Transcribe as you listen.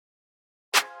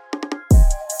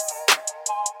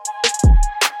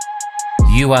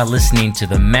You are listening to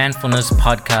the Manfulness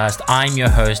Podcast. I'm your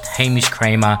host, Hamish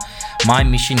Kramer. My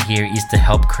mission here is to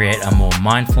help create a more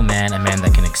mindful man, a man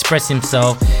that can express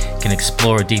himself, can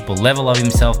explore a deeper level of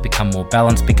himself, become more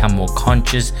balanced, become more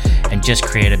conscious, and just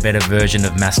create a better version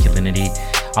of masculinity.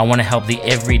 I want to help the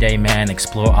everyday man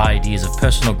explore ideas of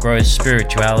personal growth,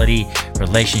 spirituality,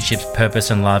 relationships,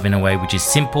 purpose, and love in a way which is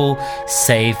simple,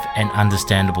 safe, and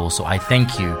understandable. So I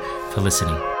thank you for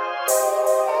listening.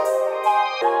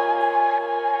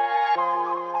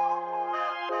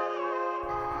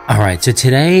 All right, so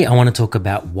today I want to talk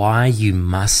about why you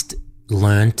must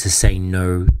learn to say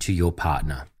no to your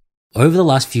partner. Over the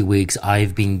last few weeks,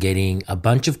 I've been getting a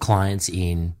bunch of clients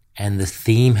in, and the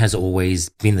theme has always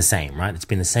been the same, right? It's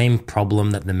been the same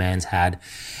problem that the man's had.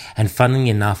 And funnily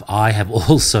enough, I have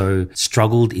also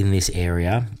struggled in this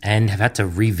area and have had to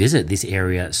revisit this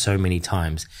area so many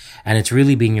times. And it's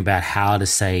really being about how to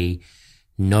say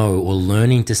no, or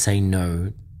learning to say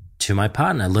no to my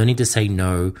partner, learning to say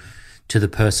no to the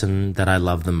person that I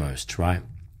love the most, right?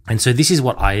 And so this is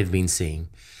what I have been seeing.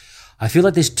 I feel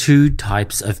like there's two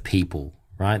types of people,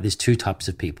 right? There's two types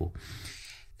of people.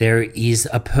 There is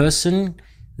a person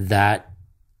that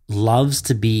loves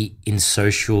to be in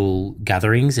social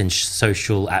gatherings and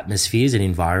social atmospheres and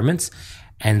environments,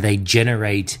 and they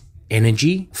generate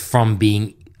energy from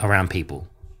being around people,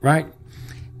 right?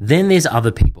 Then there's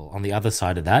other people on the other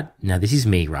side of that. Now, this is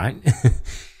me, right?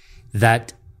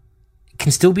 That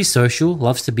can still be social,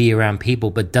 loves to be around people,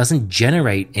 but doesn't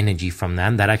generate energy from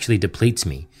them. That actually depletes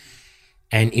me.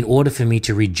 And in order for me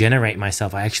to regenerate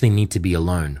myself, I actually need to be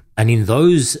alone. And in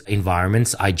those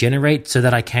environments, I generate so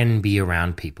that I can be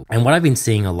around people. And what I've been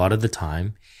seeing a lot of the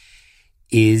time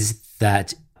is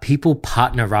that people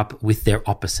partner up with their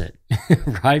opposite,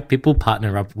 right? People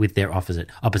partner up with their opposite.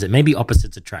 Maybe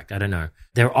opposites attract. I don't know.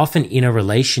 They're often in a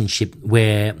relationship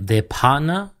where their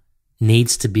partner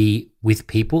needs to be with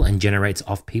people and generates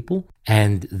off people,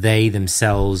 and they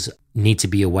themselves need to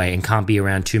be away and can't be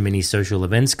around too many social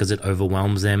events because it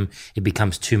overwhelms them. It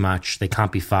becomes too much. They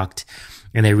can't be fucked,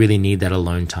 and they really need that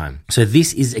alone time. So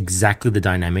this is exactly the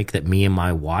dynamic that me and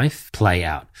my wife play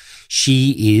out.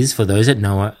 She is, for those that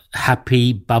know her,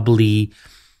 happy, bubbly,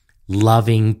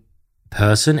 loving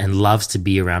person and loves to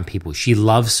be around people. She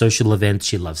loves social events.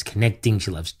 She loves connecting. She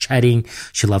loves chatting.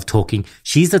 She loves talking.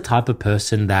 She's the type of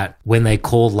person that when they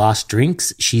call last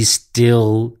drinks, she's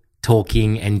still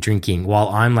talking and drinking, while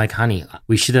I'm like, honey,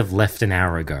 we should have left an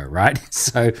hour ago, right?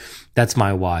 So that's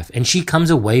my wife. And she comes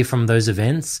away from those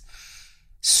events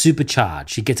supercharged.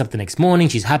 She gets up the next morning.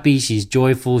 She's happy. She's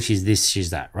joyful. She's this, she's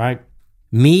that, right?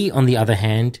 Me, on the other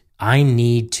hand, I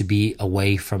need to be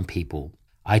away from people.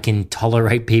 I can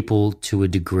tolerate people to a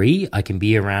degree. I can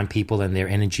be around people and their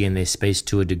energy and their space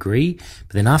to a degree.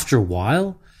 But then after a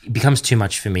while, it becomes too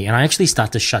much for me. And I actually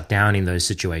start to shut down in those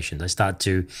situations. I start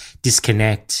to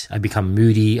disconnect. I become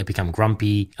moody. I become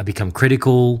grumpy. I become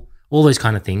critical, all those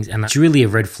kind of things. And it's really a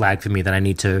red flag for me that I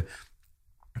need to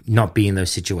not be in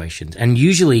those situations. And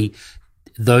usually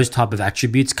those type of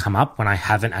attributes come up when I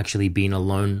haven't actually been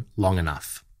alone long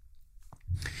enough.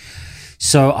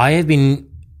 So I have been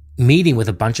meeting with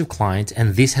a bunch of clients,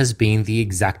 and this has been the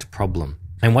exact problem.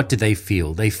 And what do they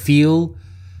feel? They feel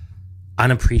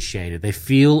unappreciated. They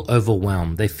feel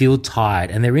overwhelmed. They feel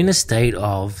tired, and they're in a state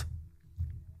of,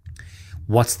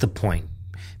 what's the point?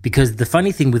 Because the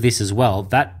funny thing with this as well,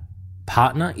 that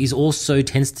partner is also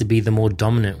tends to be the more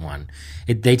dominant one.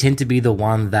 They tend to be the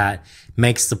one that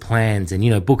makes the plans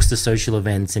and, books the social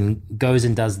events and goes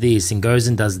and does this and goes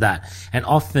and does that. And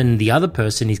often the other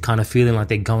person is kind of feeling like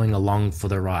they're going along for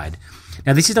the ride.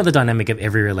 Now, this is not the dynamic of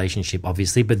every relationship,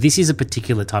 obviously, but this is a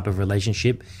particular type of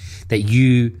relationship that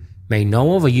you may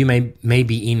know of, or you may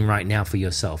be in right now for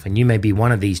yourself. And you may be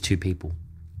one of these two people.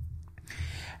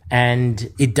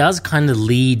 And it does kind of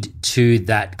lead to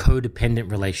that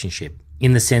codependent relationship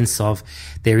in the sense of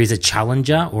there is a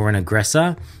challenger or an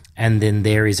aggressor, and then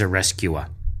there is a rescuer.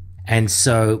 And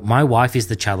so my wife is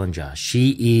the challenger.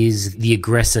 She is the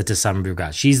aggressor to some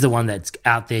regard. She's the one that's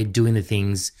out there doing the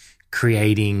things,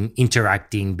 creating,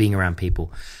 interacting, being around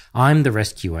people. I'm the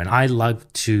rescuer, and I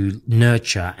love to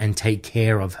nurture and take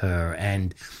care of her.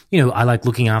 And, I like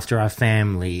looking after our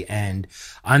family, and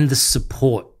I'm the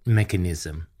support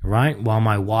mechanism, right? While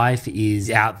my wife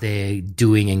is out there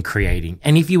doing and creating.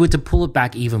 And if you were to pull it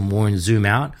back even more and zoom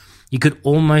out, you could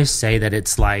almost say that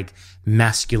it's like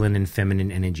masculine and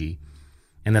feminine energy.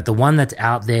 And that the one that's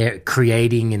out there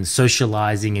creating and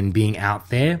socializing and being out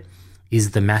there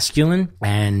is the masculine,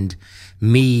 and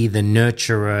me, the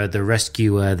nurturer, the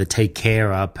rescuer, the take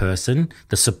carer person,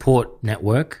 the support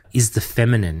network, is the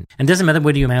feminine. And it doesn't matter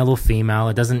whether you're male or female.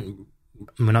 It doesn't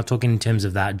we're not talking in terms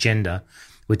of that gender.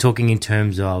 We're talking in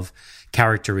terms of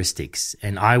characteristics.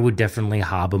 And I would definitely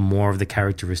harbor more of the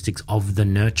characteristics of the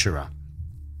nurturer.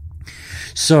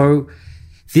 So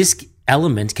this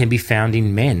element can be found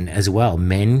in men as well.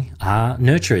 Men are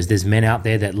nurturers. There's men out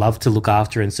there that love to look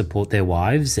after and support their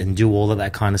wives and do all of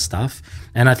that kind of stuff.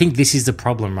 And I think this is the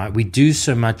problem, right? We do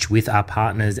so much with our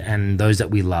partners and those that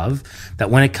we love that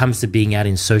when it comes to being out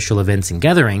in social events and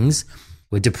gatherings,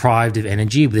 we're deprived of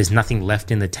energy. There's nothing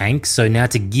left in the tank. So now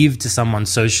to give to someone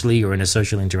socially or in a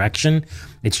social interaction,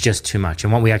 it's just too much.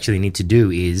 And what we actually need to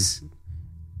do is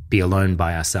be alone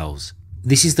by ourselves.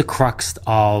 This is the crux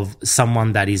of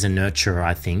someone that is a nurturer,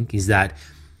 I think, is that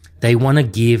they want to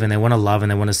give and they want to love and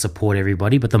they want to support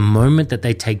everybody. But the moment that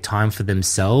they take time for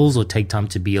themselves or take time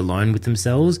to be alone with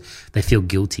themselves, they feel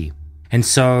guilty. And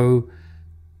so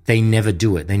they never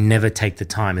do it. They never take the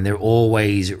time and they're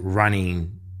always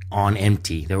running on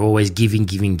empty. They're always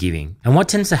giving. And what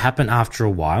tends to happen after a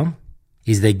while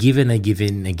is they give and they give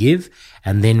and they give,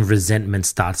 and then resentment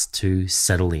starts to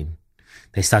settle in.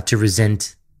 They start to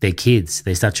resent their kids.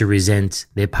 They start to resent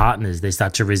their partners. They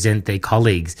start to resent their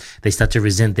colleagues. They start to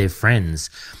resent their friends.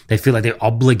 They feel like they're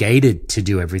obligated to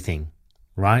do everything,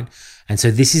 right? And so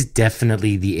this is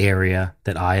definitely the area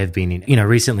that I have been in.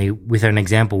 Recently with an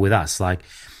example with us, like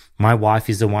my wife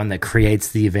is the one that creates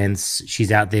the events.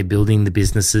 She's out there building the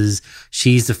businesses.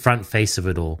 She's the front face of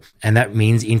it all. And that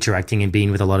means interacting and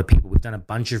being with a lot of people. We've done a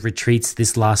bunch of retreats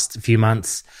this last few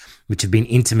months, which have been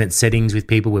intimate settings with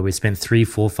people where we spent 3,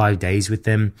 4, 5 days with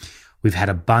them. We've had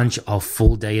a bunch of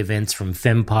full day events from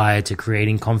Fempire to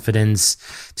creating confidence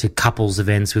to couples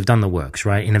events. We've done the works,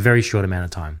 right? In a very short amount of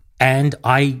time. And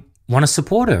I want to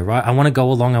support her, right? I want to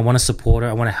go along. I want to support her.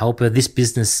 I want to help her. This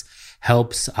business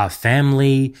helps our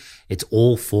family. It's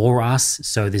all for us.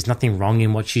 So there's nothing wrong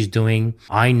in what she's doing.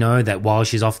 I know that while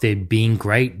she's off there being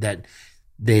great, that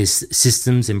there's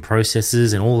systems and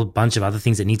processes and all a bunch of other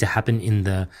things that need to happen in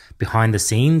the behind the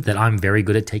scene that I'm very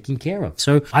good at taking care of.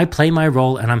 So I play my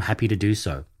role and I'm happy to do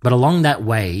so. But along that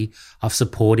way of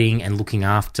supporting and looking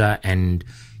after and,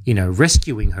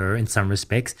 rescuing her in some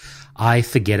respects, I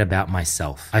forget about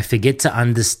myself. I forget to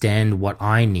understand what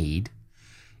I need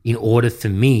in order for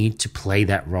me to play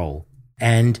that role.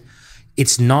 And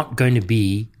it's not going to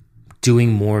be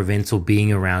doing more events or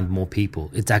being around more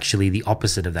people. It's actually the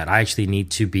opposite of that. I actually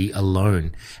need to be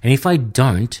alone. And if I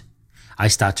don't, I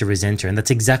start to resent her. And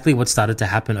that's exactly what started to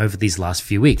happen over these last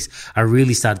few weeks. I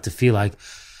really started to feel like,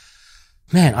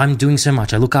 man, I'm doing so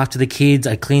much. I look after the kids.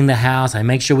 I clean the house. I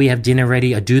make sure we have dinner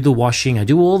ready. I do the washing. I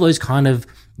do all those kind of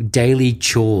daily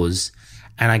chores.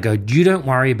 And I go, you don't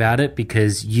worry about it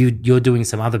because you're doing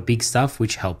some other big stuff,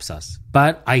 which helps us.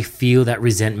 But I feel that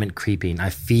resentment creep in. I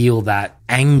feel that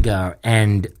anger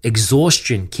and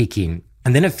exhaustion kick in.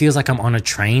 And then it feels like I'm on a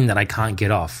train that I can't get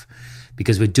off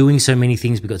because we're doing so many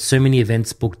things. We've got so many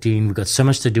events booked in. We've got so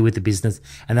much to do with the business.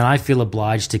 And then I feel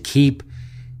obliged to keep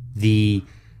the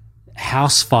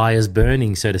house fires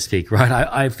burning, so to speak, right?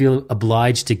 I feel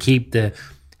obliged to keep the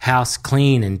house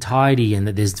clean and tidy and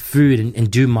that there's food and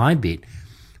do my bit.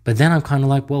 But then I'm kind of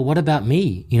like, well, what about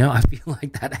me? I feel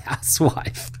like that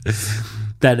housewife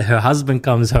that her husband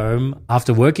comes home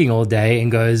after working all day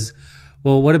and goes,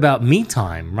 well, what about me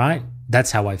time, right?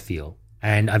 That's how I feel.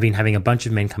 And I've been having a bunch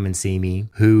of men come and see me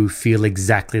who feel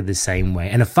exactly the same way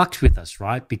and are fucked with us,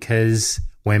 right? Because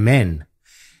we're men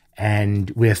and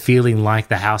we're feeling like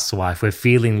the housewife. We're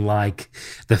feeling like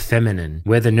the feminine.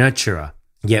 We're the nurturer,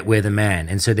 yet we're the man.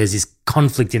 And so there's this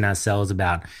conflict in ourselves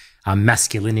about our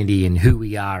masculinity and who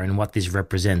we are and what this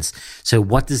represents. So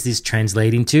what does this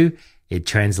translate into? It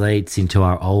translates into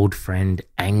our old friend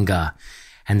anger.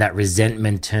 And that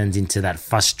resentment turns into that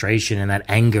frustration and that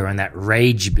anger and that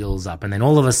rage builds up. And then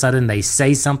all of a sudden they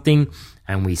say something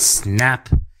and we snap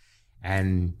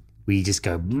and we just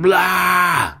go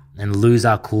blah and lose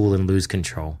our cool and lose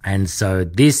control. And so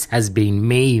this has been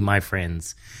me, my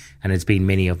friends. And it's been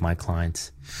many of my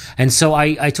clients. And so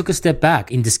I took a step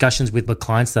back in discussions with the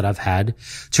clients that I've had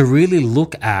to really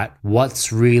look at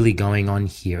what's really going on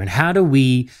here and how do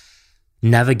we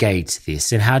navigate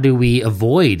this and how do we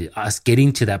avoid us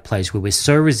getting to that place where we're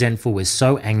so resentful, we're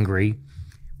so angry,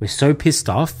 we're so pissed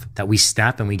off that we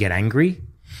snap and we get angry.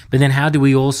 But then how do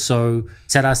we also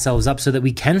set ourselves up so that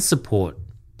we can support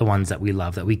the ones that we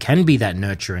love, that we can be that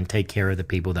nurturer and take care of the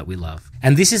people that we love.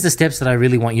 And this is the steps that I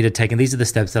really want you to take. And these are the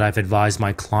steps that I've advised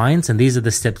my clients. And these are the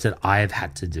steps that I have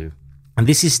had to do. And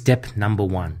this is step number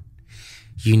 1.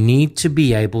 You need to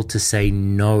be able to say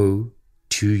no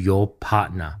to your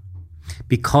partner.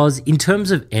 Because in terms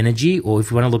of energy, or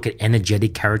if you want to look at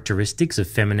energetic characteristics of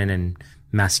feminine and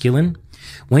masculine.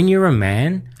 When you're a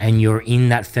man and you're in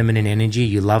that feminine energy,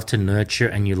 you love to nurture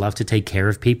and you love to take care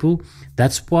of people.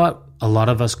 That's what a lot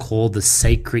of us call the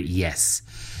sacred yes.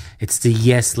 It's the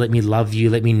yes, let me love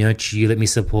you, let me nurture you, let me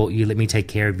support you, let me take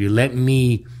care of you, let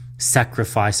me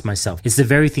sacrifice myself. It's the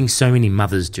very thing so many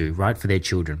mothers do, right, for their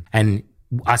children. And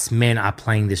us men are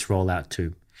playing this role out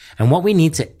too. And what we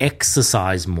need to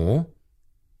exercise more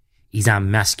is our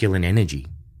masculine energy,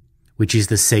 which is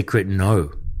the sacred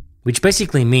no, which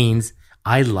basically means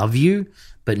I love you,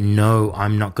 but no,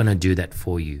 I'm not going to do that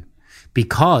for you.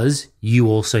 Because you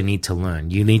also need to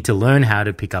learn. You need to learn how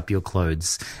to pick up your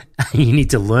clothes. You need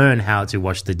to learn how to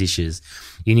wash the dishes.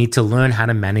 You need to learn how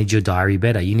to manage your diary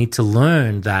better. You need to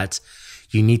learn that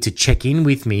you need to check in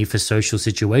with me for social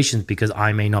situations because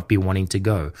I may not be wanting to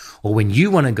go. Or when you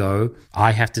want to go,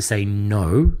 I have to say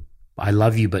no. I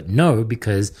love you, but no,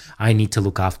 because I need to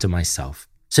look after myself.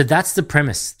 So that's the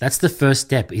premise. That's the first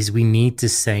step, is we need to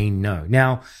say no.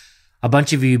 Now, a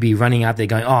bunch of you be running out there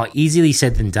going, oh, easily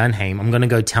said than done, Haim. I'm going to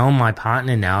go tell my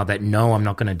partner now that no, I'm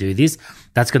not going to do this.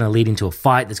 That's going to lead into a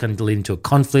fight. That's going to lead into a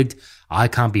conflict. I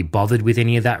can't be bothered with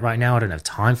any of that right now. I don't have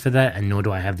time for that, and nor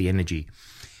do I have the energy.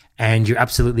 And you're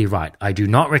absolutely right. I do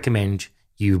not recommend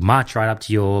you march right up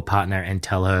to your partner and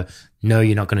tell her, no,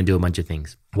 you're not going to do a bunch of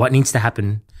things. What needs to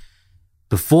happen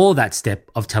before that step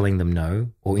of telling them no,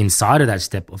 or inside of that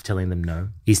step of telling them no,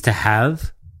 is to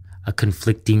have a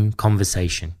conflicting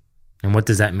conversation. And what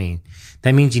does that mean?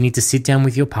 That means you need to sit down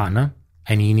with your partner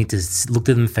and you need to look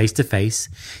at them face to face.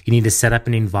 You need to set up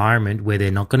an environment where they're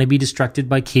not going to be distracted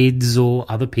by kids or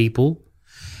other people.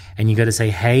 And you got to say,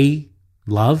 hey,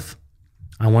 love,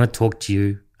 I want to talk to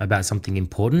you about something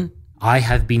important. I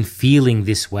have been feeling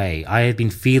this way. I have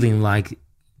been feeling like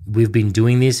we've been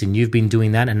doing this and you've been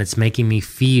doing that, and it's making me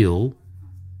feel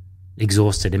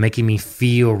exhausted and making me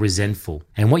feel resentful.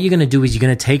 And what you're going to do is you're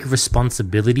going to take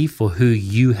responsibility for who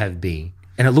you have been.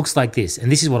 And it looks like this.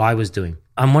 And this is what I was doing.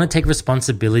 I want to take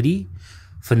responsibility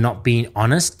for not being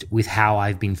honest with how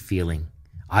I've been feeling.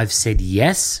 I've said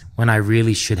yes when I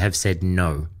really should have said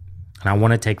no. And I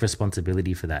want to take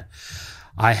responsibility for that.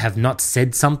 I have not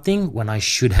said something when I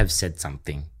should have said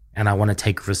something. And I want to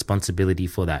take responsibility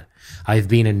for that. I've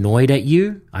been annoyed at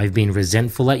you. I've been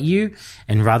resentful at you.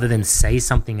 And rather than say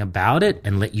something about it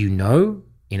and let you know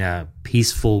in a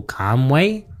peaceful, calm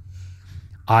way,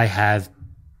 I have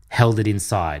held it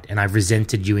inside and I've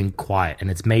resented you in quiet.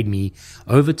 And it's made me,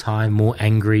 over time, more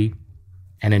angry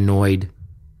and annoyed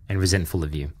and resentful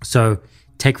of you. So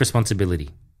take responsibility.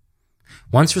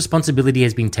 Once responsibility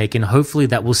has been taken, hopefully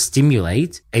that will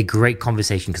stimulate a great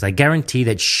conversation, because I guarantee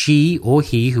that she or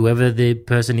he, whoever the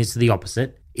person is to the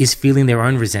opposite, is feeling their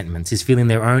own resentments, is feeling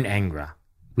their own anger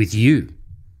with you.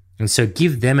 And so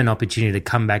give them an opportunity to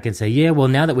come back and say, yeah, well,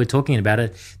 now that we're talking about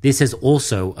it, this has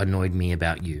also annoyed me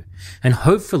about you. And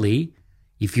hopefully,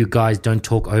 if you guys don't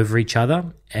talk over each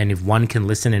other, and if one can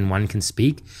listen and one can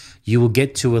speak, you will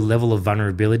get to a level of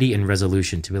vulnerability and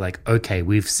resolution to be like, okay,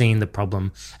 we've seen the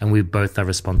problem and we both are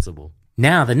responsible.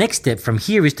 Now, the next step from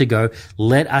here is to go,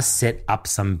 let us set up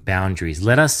some boundaries.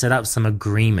 Let us set up some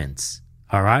agreements.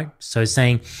 All right. So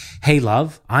saying, hey,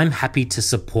 love, I'm happy to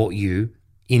support you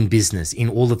in business, in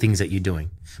all the things that you're doing.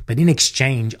 But in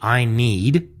exchange, I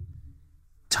need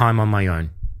time on my own.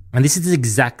 And this is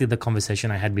exactly the conversation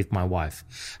I had with my wife.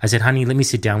 I said, honey, let me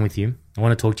sit down with you. I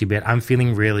want to talk to you about, I'm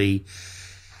feeling really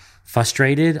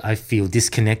frustrated. I feel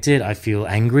disconnected. I feel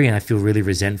angry and I feel really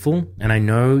resentful. And I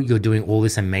know you're doing all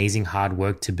this amazing hard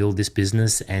work to build this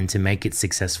business and to make it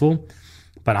successful.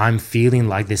 But I'm feeling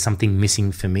like there's something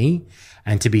missing for me.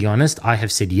 And to be honest, I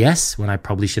have said yes when I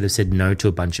probably should have said no to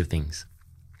a bunch of things.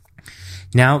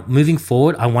 Now, moving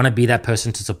forward, I want to be that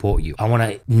person to support you. I want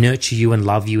to nurture you and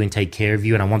love you and take care of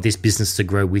you. And I want this business to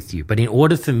grow with you. But in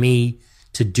order for me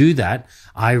to do that,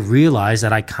 I realize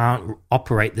that I can't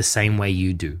operate the same way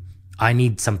you do. I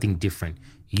need something different.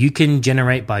 You can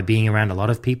generate by being around a lot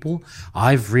of people.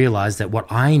 I've realized that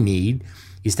what I need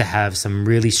is to have some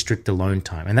really strict alone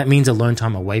time. And that means alone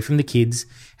time away from the kids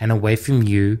and away from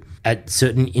you at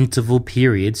certain interval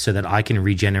periods so that I can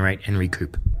regenerate and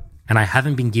recoup. And I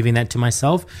haven't been giving that to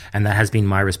myself, and that has been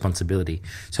my responsibility.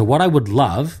 So what I would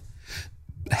love,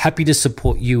 happy to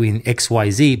support you in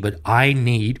XYZ, but I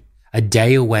need a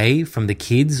day away from the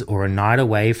kids or a night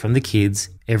away from the kids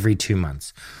every 2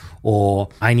 months. Or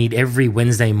I need every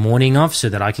Wednesday morning off so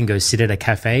that I can go sit at a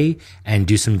cafe and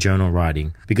do some journal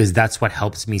writing, because that's what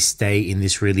helps me stay in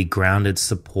this really grounded,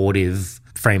 supportive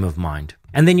frame of mind.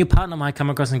 And then your partner might come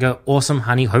across and go, awesome,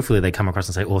 honey. Hopefully they come across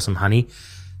and say, awesome, honey,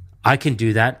 I can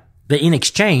do that. But in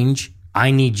exchange,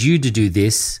 I need you to do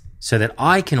this so that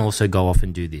I can also go off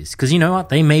and do this. Because you know what?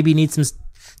 They maybe need some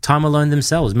time alone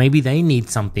themselves. Maybe they need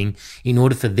something in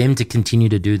order for them to continue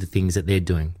to do the things that they're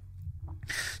doing.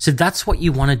 So that's what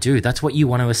you want to do. That's what you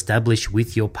want to establish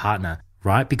with your partner,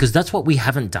 right? Because that's what we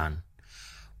haven't done.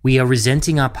 We are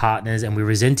resenting our partners and we're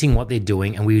resenting what they're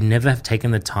doing, and we never have taken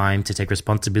the time to take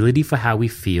responsibility for how we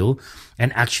feel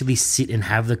and actually sit and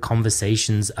have the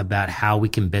conversations about how we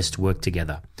can best work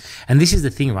together. And this is the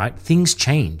thing, right? Things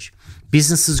change.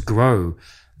 Businesses grow.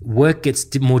 Work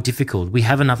gets more difficult. We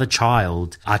have another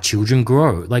child. Our children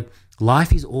grow. Like,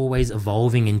 life is always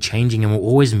evolving and changing, and we're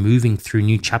always moving through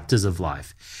new chapters of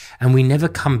life. And we never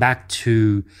come back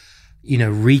to,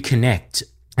 reconnect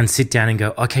and sit down and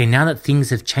go, okay, now that things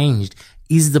have changed,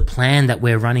 is the plan that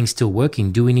we're running still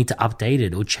working? Do we need to update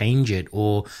it or change it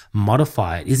or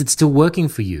modify it? Is it still working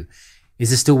for you?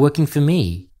 Is it still working for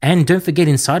me? And don't forget,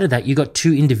 inside of that, you got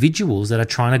two individuals that are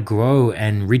trying to grow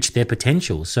and reach their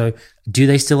potential. So do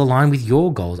they still align with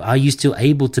your goals? Are you still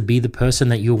able to be the person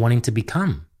that you're wanting to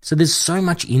become? So there's so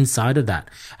much inside of that.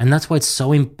 And that's why it's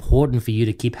so important for you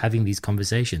to keep having these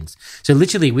conversations. So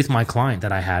literally with my client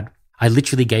that I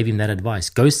literally gave him that advice.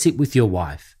 Go sit with your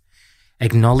wife,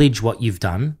 acknowledge what you've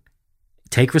done,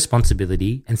 take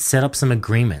responsibility, and set up some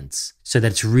agreements so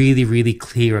that it's really, really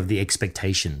clear of the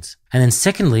expectations. And then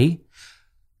secondly,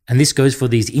 and this goes for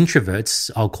these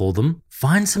introverts, I'll call them,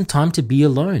 find some time to be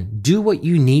alone. Do what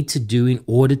you need to do in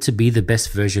order to be the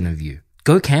best version of you.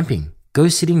 Go camping, go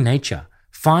sit in nature,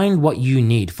 find what you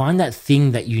need, find that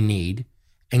thing that you need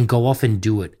and go off and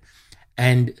do it.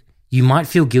 And you might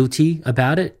feel guilty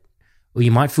about it, or you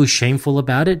might feel shameful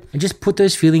about it, and just put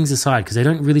those feelings aside because they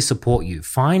don't really support you.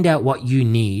 Find out what you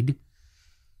need,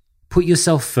 put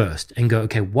yourself first and go,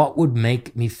 okay, what would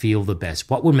make me feel the best?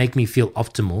 What would make me feel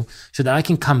optimal so that I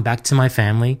can come back to my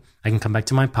family, I can come back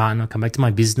to my partner, come back to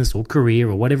my business or career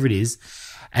or whatever it is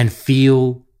and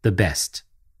feel the best,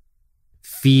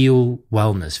 feel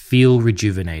wellness, feel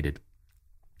rejuvenated.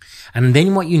 And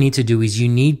then what you need to do is you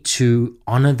need to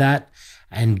honor that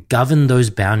and govern those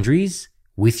boundaries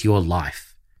with your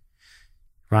life,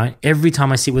 right? Every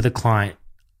time I sit with a client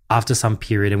after some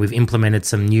period and we've implemented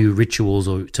some new rituals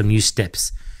or some new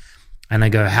steps and I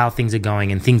go, how things are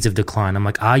going and things have declined. I'm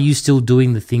like, are you still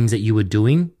doing the things that you were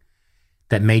doing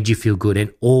that made you feel good?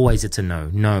 And always it's a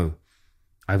no. No,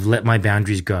 I've let my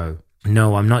boundaries go.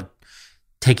 No, I'm not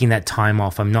taking that time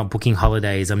off. I'm not booking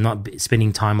holidays. I'm not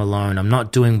spending time alone. I'm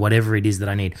not doing whatever it is that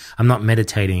I need. I'm not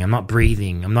meditating. I'm not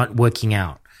breathing. I'm not working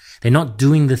out. They're not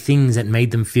doing the things that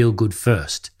made them feel good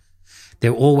first.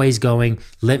 They're always going,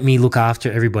 let me look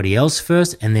after everybody else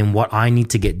first, and then what I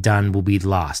need to get done will be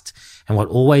last. And what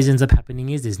always ends up happening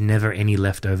is there's never any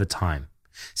leftover time.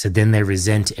 So then they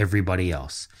resent everybody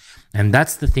else. And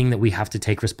that's the thing that we have to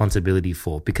take responsibility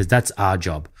for, because that's our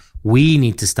job. We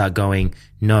need to start going,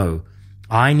 no,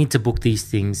 I need to book these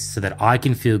things so that I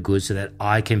can feel good, so that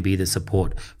I can be the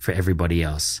support for everybody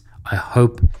else. I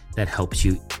hope that helps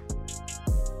you.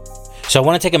 So I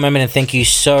want to take a moment and thank you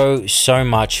so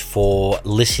much for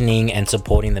listening and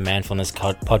supporting the Manfulness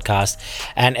podcast.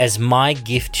 And as my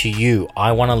gift to you,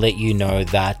 I want to let you know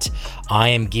that I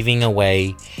am giving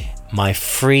away my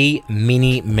free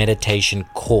mini meditation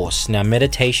course. Now,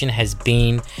 meditation has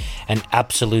been an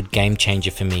absolute game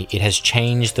changer for me. It has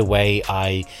changed the way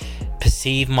I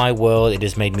perceive my world. It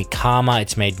has made me calmer.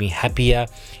 It's made me happier.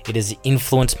 It has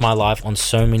influenced my life on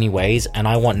so many ways. And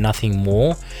I want nothing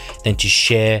more than to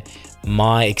share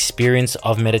my experience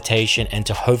of meditation and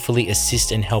to hopefully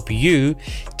assist and help you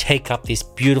take up this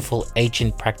beautiful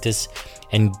ancient practice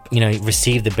and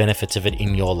receive the benefits of it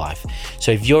in your life.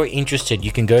 So if you're interested,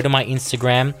 you can go to my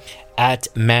Instagram at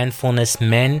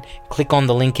manfulnessmen, click on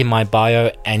the link in my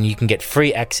bio and you can get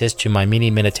free access to my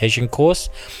mini meditation course,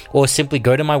 or simply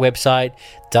go to my website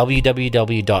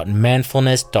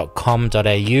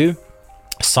www.manfulness.com.au.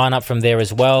 Sign up from there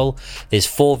as well. There's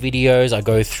 4 videos. I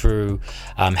go through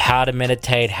how to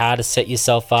meditate, how to set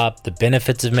yourself up, the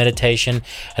benefits of meditation,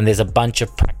 and there's a bunch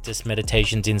of practice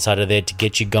meditations inside of there to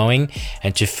get you going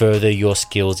and to further your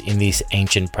skills in this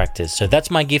ancient practice. So that's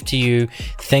my gift to you.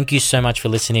 Thank you so much for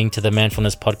listening to the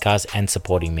Manfulness podcast and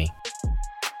supporting me.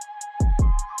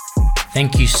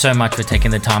 Thank you so much for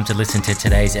taking the time to listen to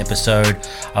today's episode.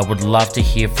 I would love to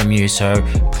hear from you. So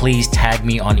please tag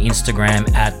me on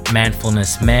Instagram at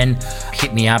manfulnessmen.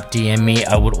 Hit me up, DM me.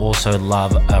 I would also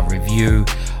love a review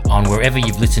on wherever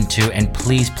you've listened to. And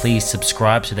please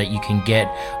subscribe so that you can get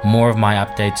more of my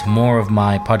updates, more of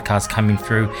my podcasts coming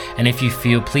through. And if you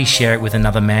feel, please share it with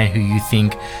another man who you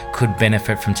think could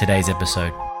benefit from today's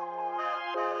episode.